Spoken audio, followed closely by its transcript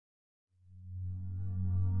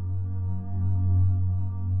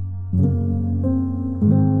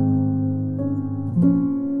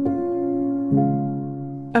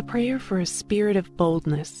A Prayer for a Spirit of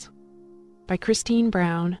Boldness by Christine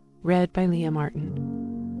Brown, read by Leah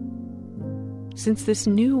Martin. Since this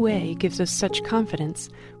new way gives us such confidence,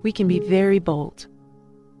 we can be very bold.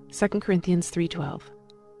 2 Corinthians 3:12.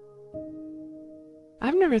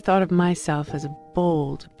 I've never thought of myself as a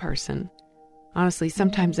bold person. Honestly,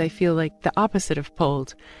 sometimes I feel like the opposite of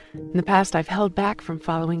bold. In the past, I've held back from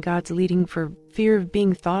following God's leading for fear of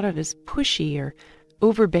being thought of as pushy or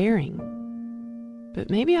overbearing. But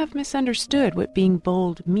maybe I've misunderstood what being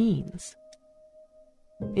bold means.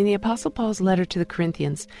 In the Apostle Paul's letter to the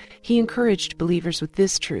Corinthians, he encouraged believers with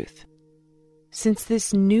this truth. Since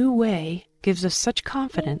this new way gives us such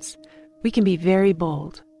confidence, we can be very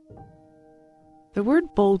bold. The word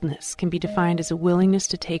boldness can be defined as a willingness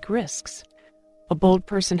to take risks. A bold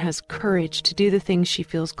person has courage to do the things she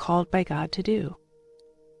feels called by God to do.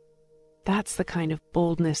 That's the kind of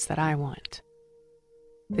boldness that I want.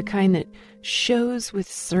 The kind that shows with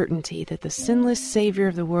certainty that the sinless Savior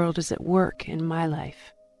of the world is at work in my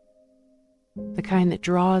life. The kind that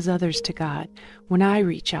draws others to God when I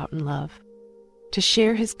reach out in love, to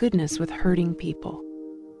share His goodness with hurting people.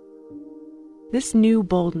 This new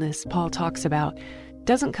boldness Paul talks about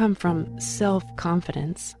doesn't come from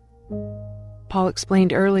self-confidence. Paul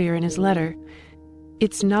explained earlier in his letter,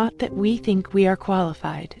 it's not that we think we are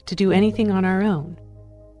qualified to do anything on our own.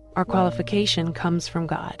 Our qualification comes from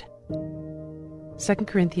God. 2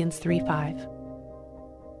 Corinthians 3:5.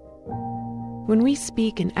 When we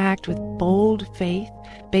speak and act with bold faith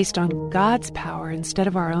based on God's power instead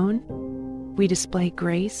of our own, we display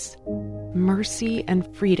grace, mercy, and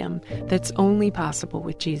freedom that's only possible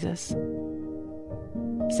with Jesus.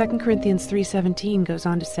 2 Corinthians 3:17 goes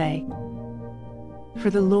on to say, "For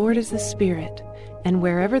the Lord is the Spirit, and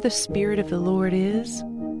wherever the Spirit of the Lord is,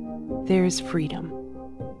 there is freedom."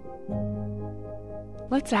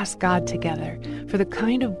 Let's ask God together for the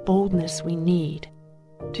kind of boldness we need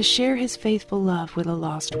to share His faithful love with a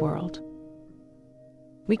lost world.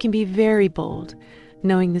 We can be very bold,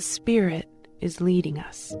 knowing the Spirit is leading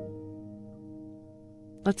us.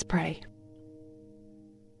 Let's pray.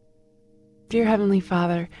 Dear Heavenly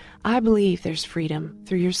Father, I believe there's freedom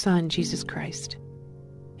through your Son, Jesus Christ.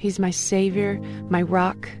 He's my Savior, my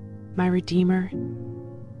rock, my Redeemer.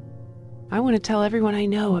 I want to tell everyone I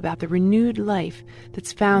know about the renewed life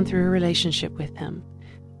that's found through a relationship with Him,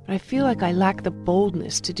 but I feel like I lack the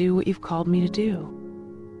boldness to do what you've called me to do.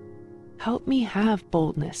 Help me have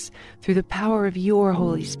boldness through the power of your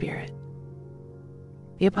Holy Spirit.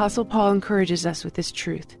 The Apostle Paul encourages us with this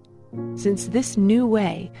truth. Since this new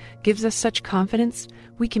way gives us such confidence,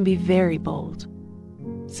 we can be very bold.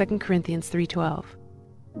 2 Corinthians 3:12.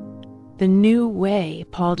 The new way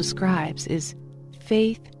Paul describes is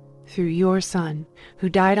faith through your Son, who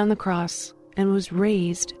died on the cross and was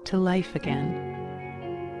raised to life again.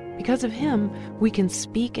 Because of Him, we can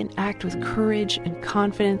speak and act with courage and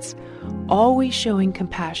confidence, always showing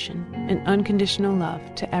compassion and unconditional love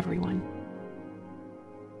to everyone.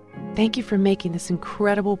 Thank you for making this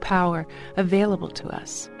incredible power available to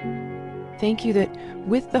us. Thank you that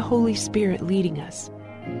with the Holy Spirit leading us,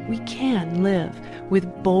 we can live with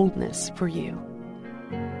boldness for you.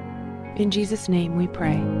 In Jesus' name we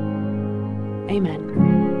pray. Amen.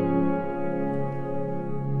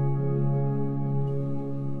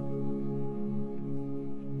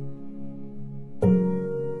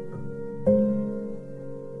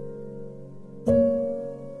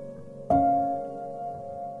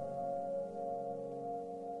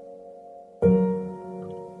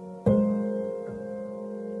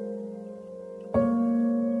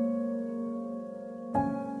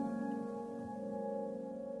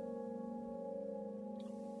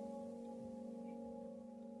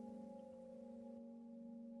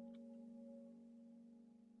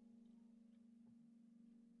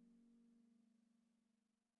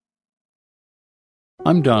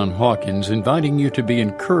 I'm Don Hawkins, inviting you to be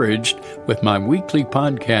encouraged with my weekly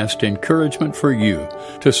podcast, Encouragement for You.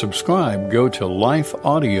 To subscribe, go to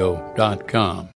lifeaudio.com.